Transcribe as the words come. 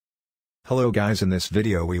Hello guys, in this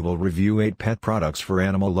video we will review 8 pet products for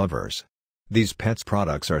animal lovers. These pets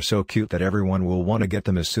products are so cute that everyone will want to get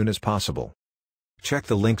them as soon as possible. Check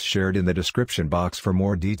the links shared in the description box for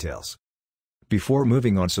more details. Before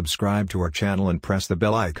moving on, subscribe to our channel and press the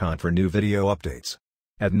bell icon for new video updates.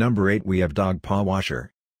 At number 8 we have Dog Paw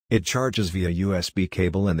Washer. It charges via USB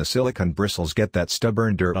cable and the silicone bristles get that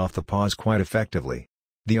stubborn dirt off the paws quite effectively.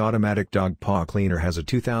 The automatic dog paw cleaner has a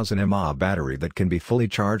 2000 mAh battery that can be fully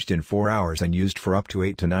charged in 4 hours and used for up to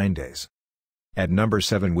 8 to 9 days. At number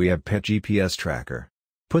 7 we have Pet GPS Tracker.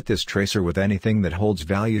 Put this tracer with anything that holds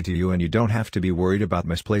value to you and you don't have to be worried about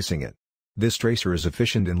misplacing it. This tracer is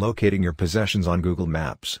efficient in locating your possessions on Google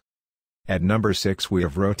Maps. At number 6 we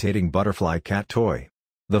have Rotating Butterfly Cat Toy.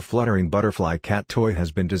 The fluttering butterfly cat toy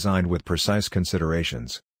has been designed with precise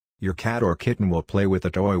considerations. Your cat or kitten will play with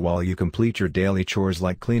the toy while you complete your daily chores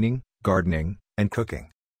like cleaning, gardening, and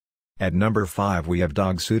cooking. At number 5 we have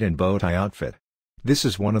Dog Suit and Bow Tie Outfit. This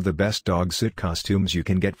is one of the best dog suit costumes you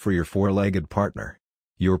can get for your four-legged partner.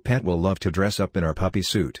 Your pet will love to dress up in our puppy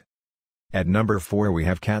suit. At number 4 we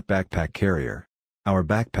have Cat Backpack Carrier. Our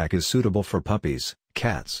backpack is suitable for puppies,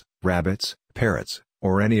 cats, rabbits, parrots,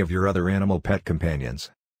 or any of your other animal pet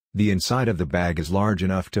companions. The inside of the bag is large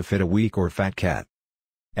enough to fit a weak or fat cat.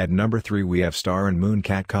 At number 3 we have Star and Moon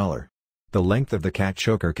Cat Collar. The length of the cat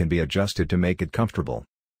choker can be adjusted to make it comfortable.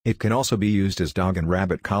 It can also be used as dog and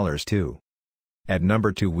rabbit collars too. At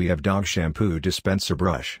number 2 we have Dog Shampoo Dispenser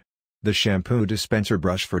Brush. The shampoo dispenser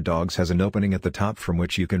brush for dogs has an opening at the top from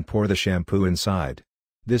which you can pour the shampoo inside.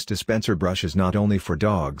 This dispenser brush is not only for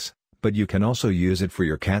dogs, but you can also use it for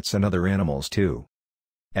your cats and other animals too.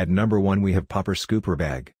 At number 1 we have Popper Scooper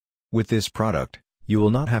Bag. With this product, you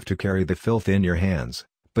will not have to carry the filth in your hands,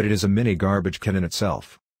 but it is a mini garbage can in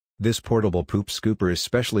itself. This portable poop scooper is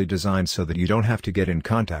specially designed so that you don't have to get in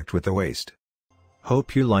contact with the waste.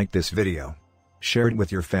 Hope you liked this video. Share it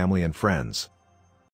with your family and friends.